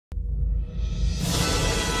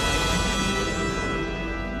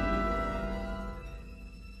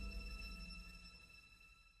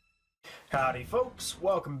Howdy folks,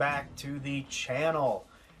 welcome back to the channel.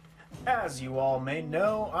 As you all may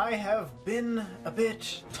know, I have been a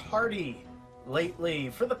bit tardy lately.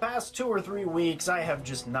 For the past 2 or 3 weeks, I have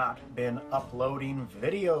just not been uploading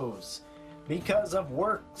videos because of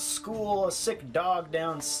work, school, a sick dog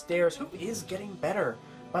downstairs who is getting better.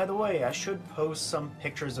 By the way, I should post some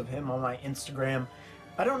pictures of him on my Instagram.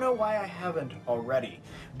 I don't know why I haven't already,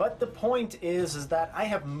 but the point is that I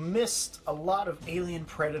have missed a lot of Alien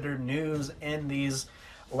Predator news in these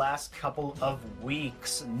last couple of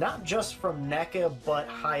weeks, not just from NECA, but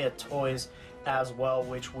Hiya Toys as well,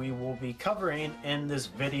 which we will be covering in this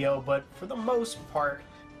video, but for the most part,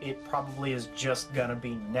 it probably is just gonna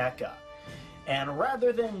be NECA. And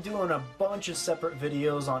rather than doing a bunch of separate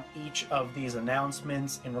videos on each of these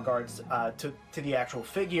announcements in regards to the actual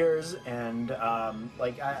figures, and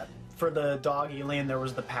for the dog alien there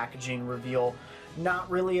was the packaging reveal, not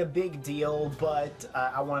really a big deal, but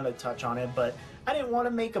I wanted to touch on it, but I didn't want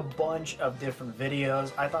to make a bunch of different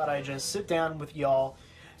videos. I thought I'd just sit down with y'all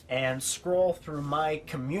and scroll through my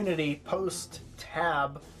community post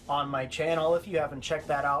tab on my channel. If you haven't checked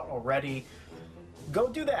that out already, go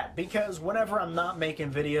do that, because whenever I'm not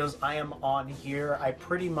making videos, I am on here. I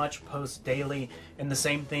pretty much post daily, and the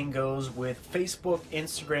same thing goes with Facebook,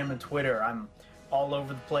 Instagram, and Twitter. I'm all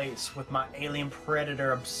over the place with my Alien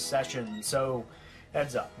Predator obsession, so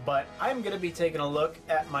heads up. But I'm going to be taking a look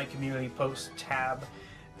at my community post tab,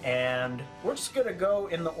 and we're just going to go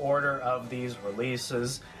in the order of these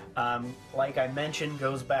releases. Like I mentioned,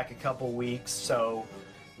 goes back a couple weeks, so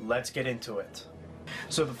let's get into it.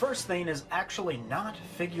 So the first thing is actually not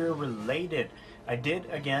figure related. I did,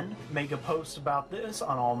 again, make a post about this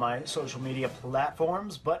on all my social media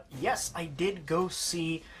platforms, but yes, I did go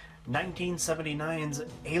see 1979's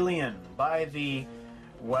Alien by the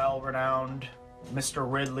well-renowned Mr.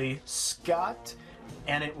 Ridley Scott,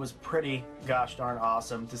 and it was pretty gosh darn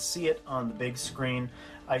awesome to see it on the big screen.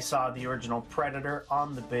 I saw the original Predator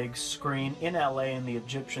on the big screen in LA in the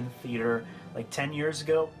Egyptian Theater like 10 years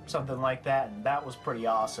ago, something like that, and that was pretty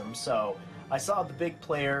awesome. So I saw the big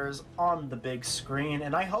players on the big screen,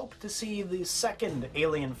 and I hope to see the second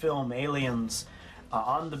Alien film, Aliens,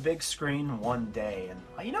 on the big screen one day.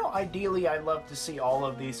 And you know, ideally I'd love to see all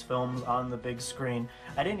of these films on the big screen.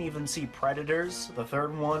 I didn't even see Predators, the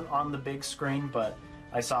third one, on the big screen, but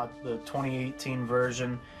I saw the 2018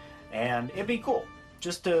 version, and it'd be cool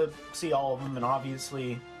just to see all of them. And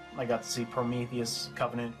obviously I got to see Prometheus,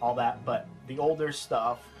 Covenant, all that, but the older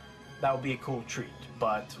stuff, that would be a cool treat.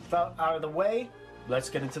 But without out of the way, let's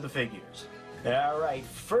get into the figures. Alright,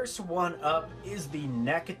 first one up is the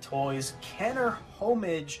NECA Toys Kenner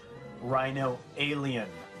Homage Rhino Alien.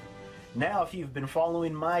 Now, if you've been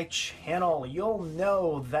following my channel, you'll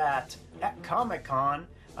know that at Comic-Con,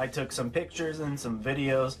 I took some pictures and some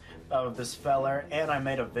videos of this feller, and I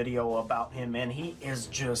made a video about him, and he is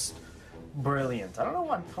just brilliant. I don't know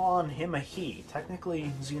why I'm calling him a he.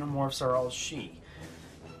 Technically, xenomorphs are all she.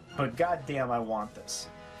 But goddamn, I want this.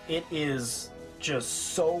 It is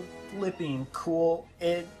just so flipping cool.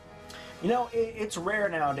 It's rare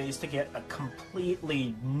nowadays to get a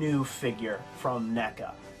completely new figure from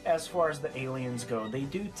NECA. As far as the aliens go, they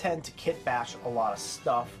do tend to kit bash a lot of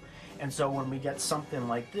stuff. And so when we get something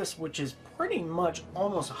like this, which is pretty much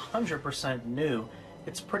almost 100% new,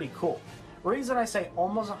 it's pretty cool. The reason I say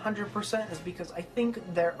almost 100% is because I think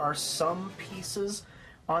there are some pieces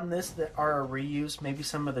on this that are a reuse, maybe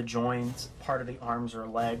some of the joints, part of the arms or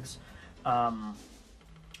legs.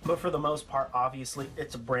 But for the most part, obviously,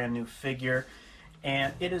 it's a brand new figure,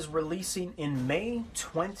 and it is releasing in May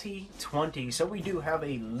 2020, so we do have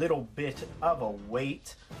a little bit of a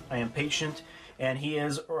wait. I am patient, and he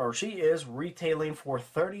is, or she is, retailing for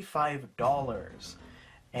 $35.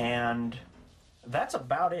 And that's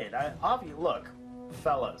about it. Look,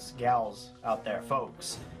 fellas, gals out there,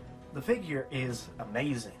 folks, the figure is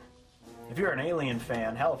amazing. If you're an Alien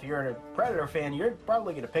fan, hell, if you're a Predator fan, you're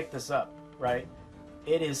probably going to pick this up, right?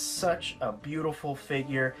 It is such a beautiful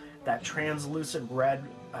figure. That translucent red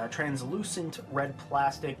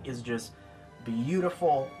plastic is just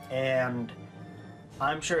beautiful, and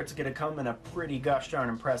I'm sure it's going to come in a pretty gosh darn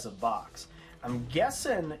impressive box. I'm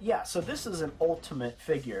guessing, yeah, so this is an ultimate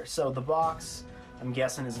figure, so the box, I'm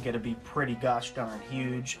guessing, is going to be pretty gosh darn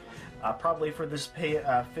huge. Probably for this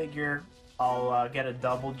figure, I'll get a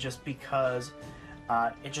double just because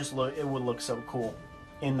it would look so cool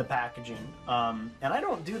in the packaging. And I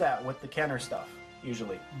don't do that with the Kenner stuff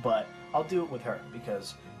usually, but I'll do it with her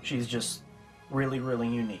because she's just really, really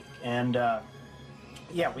unique. And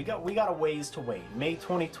yeah, we got a ways to wait. May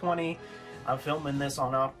 2020. I'm filming this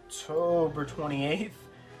on October 28th,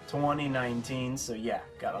 2019, so yeah,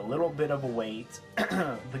 got a little bit of a wait.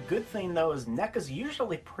 The good thing though is NECA's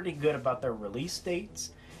usually pretty good about their release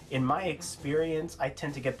dates. In my experience, I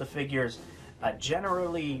tend to get the figures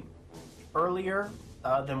generally earlier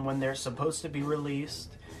than when they're supposed to be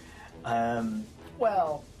released.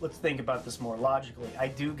 Well, let's think about this more logically. I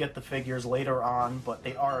do get the figures later on, but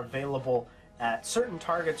they are available at certain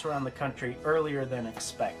targets around the country earlier than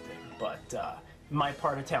expected. But my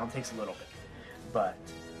part of town takes a little bit. But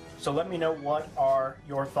so let me know, what are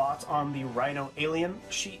your thoughts on the Rhino Alien?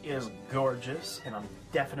 She is gorgeous, and I'm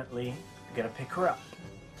definitely gonna pick her up.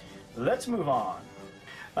 Let's move on.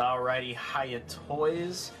 Alrighty, Hiya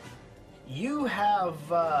Toys. You have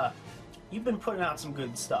you've been putting out some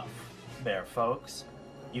good stuff there, folks.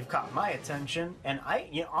 You've caught my attention, and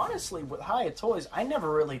honestly, with Hiya Toys, I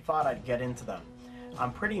never really thought I'd get into them.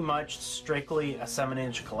 I'm pretty much strictly a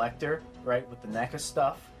 7-inch collector, right, with the NECA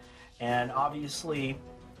stuff, and obviously,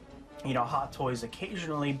 you know, Hot Toys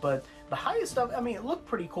occasionally, but the Hiya stuff, I mean, it looked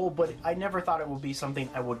pretty cool, but I never thought it would be something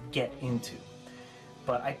I would get into.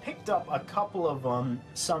 But I picked up a couple of them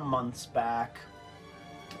some months back,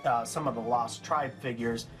 some of the Lost Tribe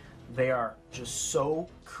figures. They are just so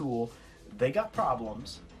cool. They got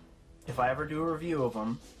problems. If I ever do a review of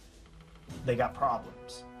them, they got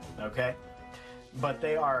problems, okay? But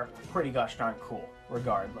they are pretty gosh darn cool,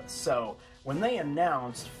 regardless. So, when they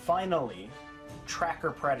announced, finally, Tracker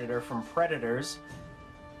Predator from Predators,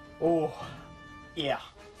 oh, yeah.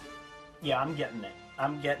 Yeah, I'm getting it.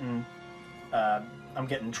 I'm getting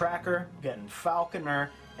Tracker, getting Falconer,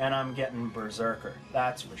 and I'm getting Berserker.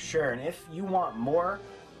 That's for sure. And if you want more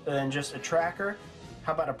than just a Tracker,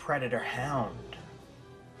 how about a Predator Hound?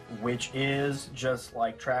 Which is just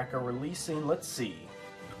like Tracker releasing, let's see,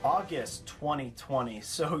 August 2020.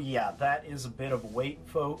 So yeah, that is a bit of a wait,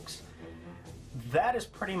 folks. That is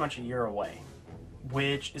pretty much a year away,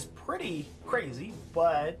 which is pretty crazy,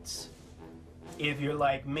 but if you're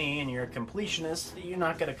like me and you're a completionist, you're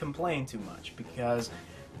not going to complain too much because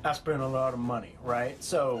I spent a lot of money, right?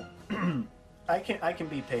 So I can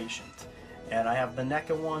be patient, and I have the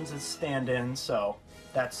NECA ones as stand-ins, so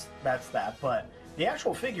that's that. But the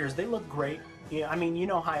actual figures, they look great. Yeah, I mean, you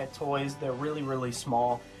know, Hiya Toys, they're really, really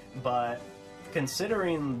small, but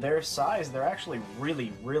considering their size, they're actually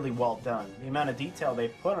really, really well done. The amount of detail they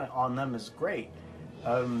put on them is great.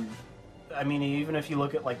 I mean, even if you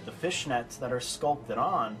look at like the fishnets that are sculpted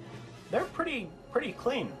on, they're pretty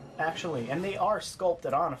clean, actually, and they are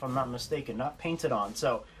sculpted on, if I'm not mistaken, not painted on.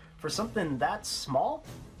 So for something that small,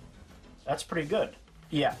 that's pretty good.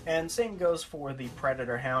 Yeah, and same goes for the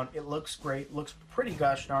Predator Hound. It looks great, looks pretty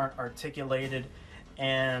gosh darn articulated,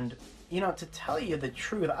 and you know, to tell you the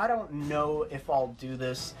truth, I don't know if I'll do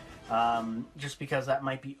this, just because that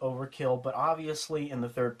might be overkill, but obviously in the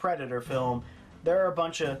third Predator film, there are a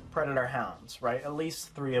bunch of Predator Hounds, right? At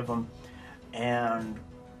least 3 of them, and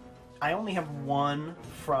I only have one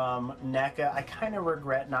from NECA. I kind of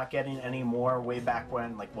regret not getting any more way back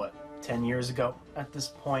when, like what, 10 years ago at this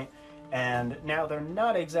point. And now they're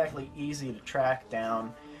not exactly easy to track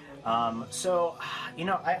down. So, you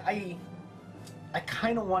know, I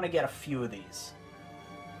kind of want to get a few of these.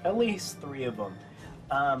 At least 3 of them.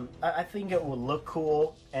 I think it will look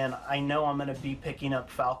cool, and I know I'm going to be picking up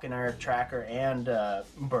Falconer, Tracker, and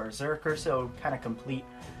Berserker, so kind of complete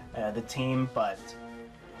the team, but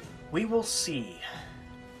we will see.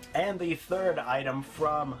 And the third item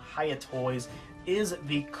from Hiya Toys is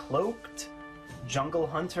the Cloaked Jungle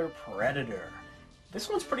Hunter Predator. This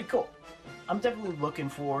one's pretty cool. I'm definitely looking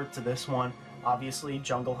forward to this one. Obviously,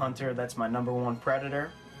 Jungle Hunter, that's my #1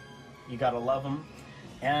 Predator. You gotta love him.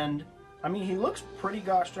 And, I mean, he looks pretty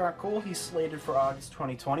gosh darn cool. He's slated for August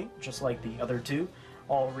 2020, just like the other 2,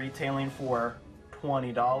 all retailing for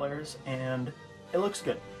 $20, and it looks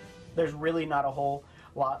good. There's really not a whole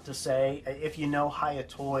lot to say. If you know Hiya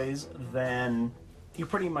Toys, then you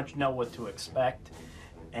pretty much know what to expect.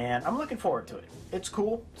 And I'm looking forward to it. It's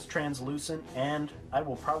cool, it's translucent, and I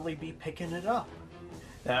will probably be picking it up.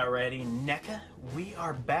 Alrighty, NECA, we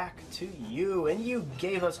are back to you, and you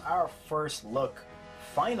gave us our first look,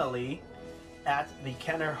 finally, at the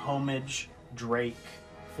Kenner Homage Drake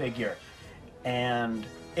figure. And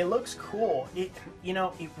it looks cool. It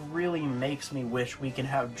really makes me wish we can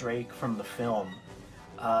have Drake from the film.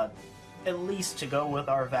 At least to go with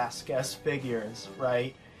our Vasquez figures,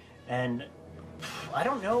 right? And I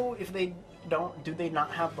don't know if do they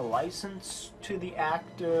not have the license to the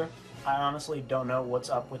actor? I honestly don't know what's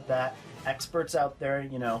up with that. Experts out there,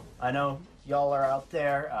 you know, I know y'all are out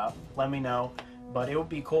there, let me know. But it would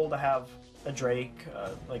be cool to have a Drake,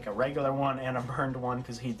 like a regular one and a burned one,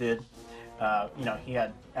 because he did You know, he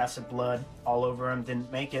had acid blood all over him,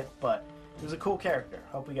 didn't make it, but he was a cool character.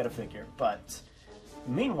 Hope we get a figure. But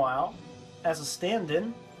meanwhile, as a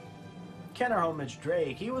stand-in, Kenner Homage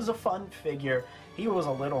Drake, he was a fun figure. He was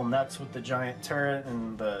a little nuts with the giant turret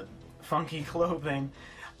and the funky clothing,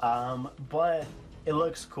 but it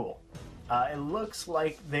looks cool. It looks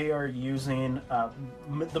like they are using,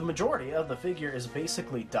 the majority of the figure is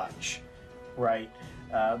basically Dutch, right?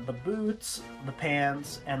 The boots, the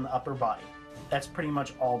pants, and the upper body. That's pretty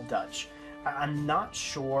much all Dutch. I'm not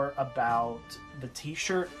sure about the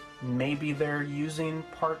t-shirt. Maybe they're using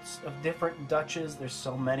parts of different Dutches. There's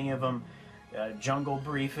so many of them. Jungle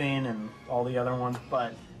Briefing and all the other ones,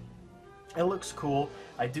 but it looks cool.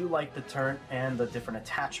 I do like the turret and the different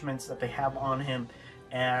attachments that they have on him,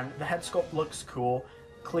 and the head sculpt looks cool.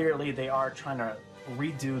 Clearly they are trying to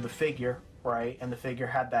redo the figure, right? And the figure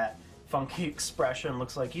had that funky expression.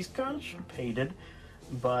 Looks like he's constipated,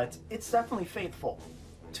 but it's definitely faithful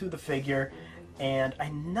to the figure. And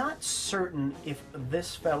I'm not certain if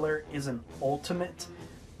this feller is an ultimate,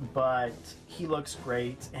 but he looks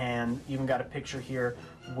great. And even got a picture here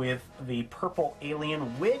with the purple alien,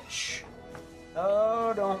 which,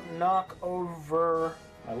 oh, don't knock over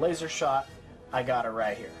my laser shot. I got her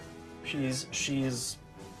right here. She's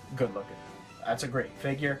good looking. That's a great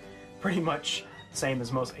figure. Pretty much same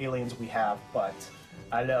as most aliens we have, but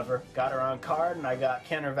I love her. Got her on card, and I got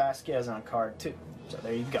Kenner Vasquez on card too. So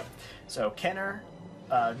there you go. So Kenner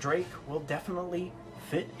Drake will definitely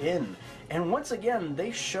fit in. And once again,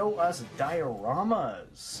 they show us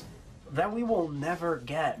dioramas that we will never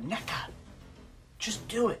get. NECA, just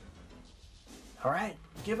do it. All right?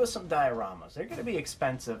 Give us some dioramas. They're going to be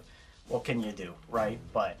expensive. What can you do, right?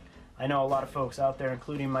 But I know a lot of folks out there,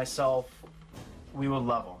 including myself, we would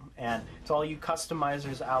love them. And to all you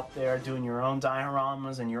customizers out there doing your own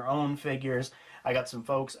dioramas and your own figures, I got some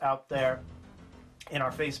folks out there in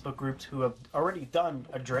our Facebook groups who have already done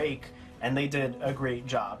a Drake, and they did a great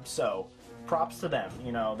job. So props to them.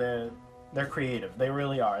 You know, they're creative. They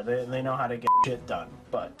really are. They know how to get shit done.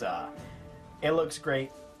 But it looks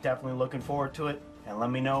great. Definitely looking forward to it. And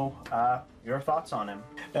let me know your thoughts on him.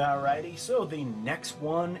 Alrighty, so the next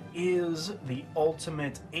one is the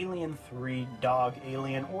Ultimate Alien 3 Dog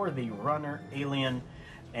Alien, or the Runner Alien.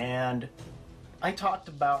 And I talked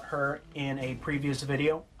about her in a previous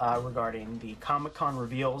video regarding the Comic-Con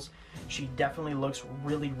reveals. She definitely looks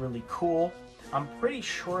really, really cool. I'm pretty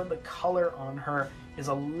sure the color on her is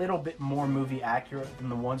a little bit more movie accurate than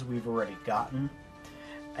the ones we've already gotten.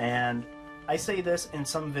 And I say this in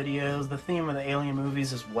some videos, the theme of the Alien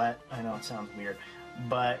movies is wet. I know it sounds weird,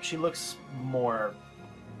 but she looks more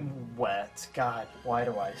wet. God, why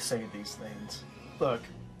do I say these things? Look,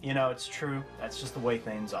 you know, it's true. That's just the way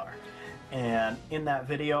things are. And in that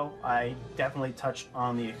video, I definitely touched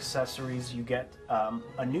on the accessories. You get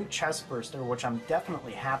a new chest burster, which I'm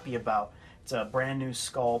definitely happy about. It's a brand new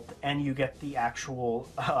sculpt, and you get the actual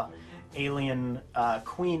alien,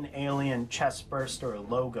 Queen Alien chest burster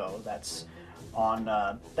logo that's on,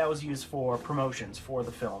 that was used for promotions for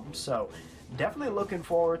the film. So definitely looking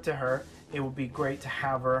forward to her. It would be great to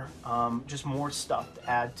have her. Just more stuff to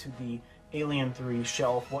add to the Alien 3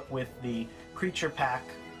 shelf, what with the creature pack,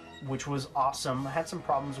 which was awesome. I had some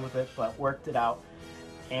problems with it, but worked it out.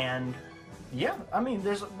 And yeah, I mean,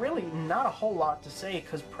 there's really not a whole lot to say,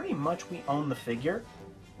 because pretty much we own the figure,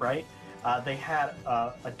 right? They had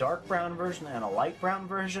a dark brown version and a light brown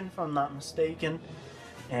version, if I'm not mistaken,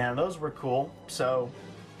 and those were cool. So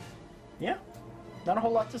yeah, not a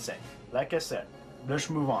whole lot to say. Like I said, let's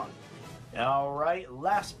move on. Alright,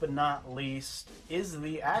 last but not least is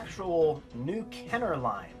the actual new Kenner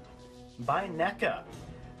line by NECA.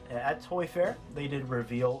 At Toy Fair, they did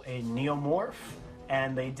reveal a Neomorph,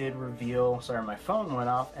 and they did reveal, sorry, my phone went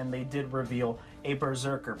off, and they did reveal a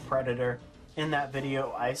Berserker Predator. In that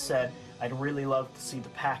video, I said I'd really love to see the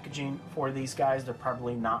packaging for these guys. They're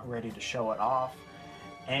probably not ready to show it off.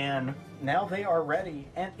 And now they are ready,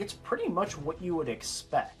 and it's pretty much what you would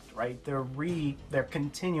expect, right? They're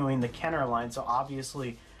continuing the Kenner line, so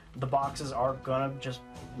obviously the boxes are gonna just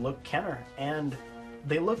look Kenner, and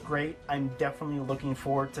they look great. I'm definitely looking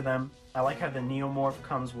forward to them. I like how the Neomorph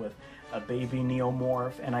comes with a baby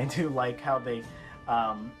Neomorph, and I do like how they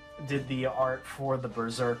did the art for the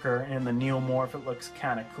Berserker and the Neomorph. It looks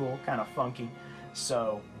kind of cool, kind of funky.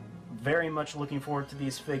 So very much looking forward to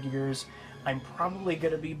these figures. I'm probably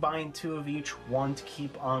going to be buying 2 of each, one to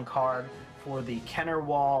keep on card for the Kenner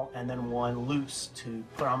wall, and then one loose to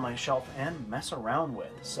put on my shelf and mess around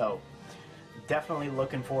with. So definitely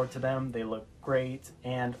looking forward to them. They look great,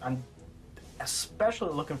 and I'm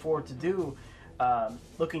especially looking forward to do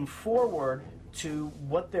looking forward to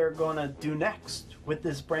what they're going to do next with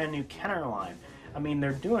this brand new Kenner line. I mean,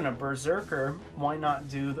 they're doing a Berserker, why not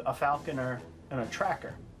do a Falconer and a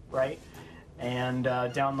Tracker, right? And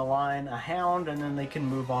down the line, a Hound, and then they can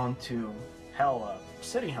move on to, hell, a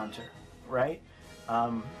City Hunter, right?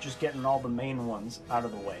 Just getting all the main ones out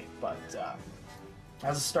of the way. But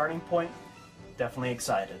as a starting point, definitely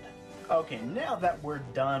excited. Okay, now that we're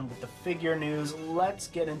done with the figure news, let's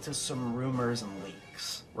get into some rumors and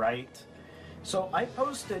leaks, right? So I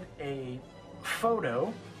posted a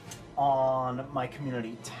photo on my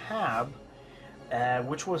community tab,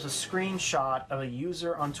 which was a screenshot of a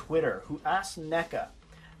user on Twitter who asked NECA,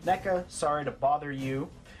 sorry to bother you,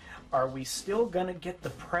 are we still gonna get the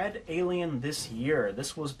Pred Alien this year?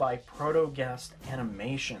 This was by Protoguest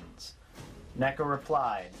Animations. NECA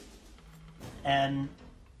replied,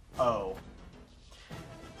 N-O.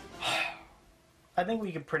 I think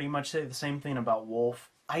we could pretty much say the same thing about Wolf.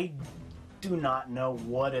 I do not know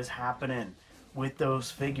what is happening with those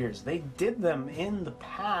figures. They did them in the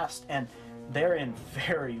past, and they're in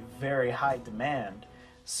very, very high demand.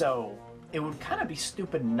 So it would kind of be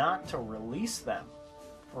stupid not to release them,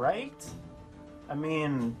 right? I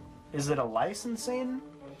mean, is it a licensing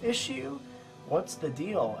issue? What's the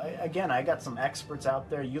deal? Again, I got some experts out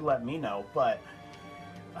there. You let me know, but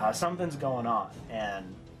something's going on,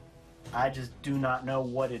 and I just do not know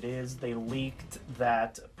what it is. They leaked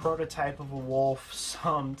that prototype of a wolf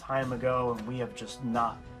some time ago, and we have just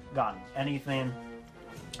not gotten anything.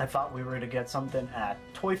 I thought we were going to get something at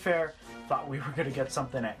Toy Fair, thought we were going to get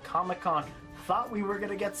something at Comic-Con, thought we were going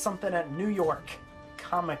to get something at New York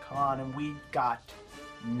Comic-Con, and we got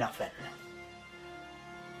nothing.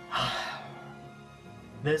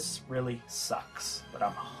 This really sucks, but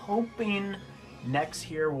I'm hoping next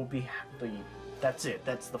year will be that's it.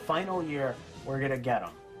 That's the final year we're gonna get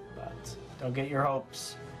them. But don't get your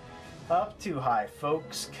hopes up too high,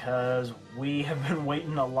 folks, because we have been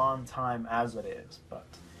waiting a long time as it is. But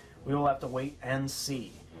we will have to wait and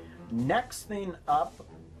see. Next thing up,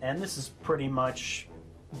 and this is pretty much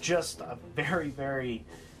just a very, very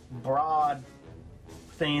broad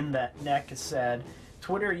thing that NECA said.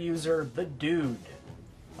 Twitter user The Dude,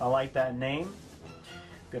 I like that name.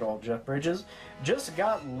 Good old Jeff Bridges. Just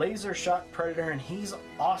got Laser Shot Predator and he's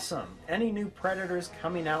awesome. Any new Predators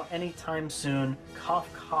coming out anytime soon?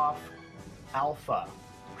 Cough cough. Alpha.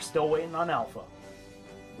 We're still waiting on Alpha.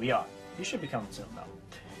 We are. He should be coming soon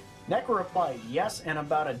though. NECA replied, yes, and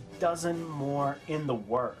about a dozen more in the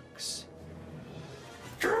works.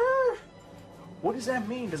 What does that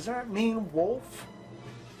mean? Does that mean Wolf?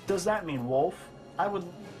 Does that mean Wolf? I would...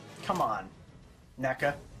 Come on,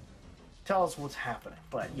 NECA. Tell us what's happening.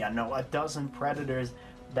 But yeah, no, a dozen Predators,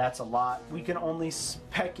 that's a lot. We can only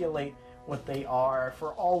speculate what they are. For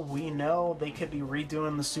all we know, they could be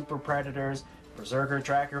redoing the Super Predators, Berserker,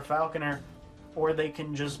 Tracker, Falconer, or they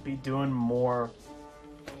can just be doing more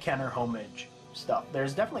Kenner homage stuff.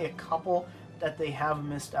 There's definitely a couple that they have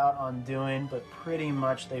missed out on doing, but pretty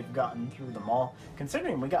much they've gotten through them all.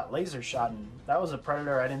 Considering we got Laser Shot, and that was a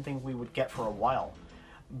Predator I didn't think we would get for a while.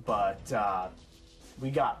 But we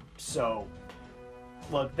got him. So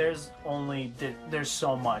look, there's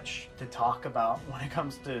so much to talk about when it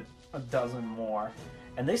comes to a dozen more,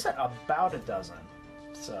 and they said about a dozen,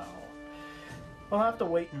 so we'll have to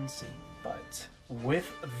wait and see. But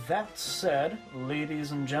with that said,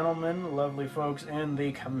 ladies and gentlemen, lovely folks in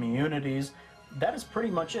the communities, that is pretty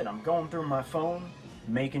much it. I'm going through my phone,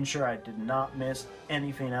 making sure I did not miss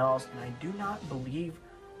anything else, and I do not believe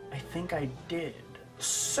I think I did.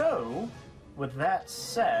 So with that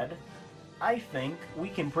said, I think we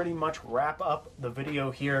can pretty much wrap up the video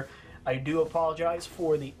here. I do apologize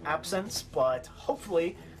for the absence, but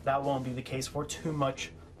hopefully that won't be the case for too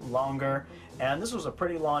much longer. And this was a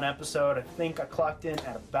pretty long episode. I think I clocked in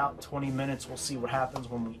at about 20 minutes. We'll see what happens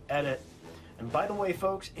when we edit. And by the way,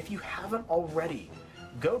 folks, if you haven't already,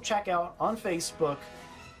 go check out on Facebook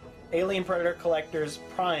Alien Predator Collectors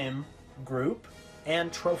Prime group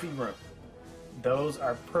and Trophy Room. Those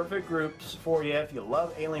are perfect groups for you if you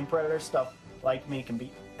love Alien Predator stuff like me. Can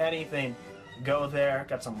be anything. Go there.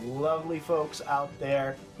 Got some lovely folks out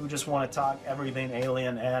there who just want to talk everything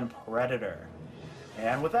Alien and Predator.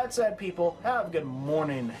 And with that said, people, have a good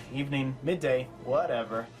morning, evening, midday,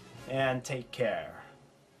 whatever, and take care.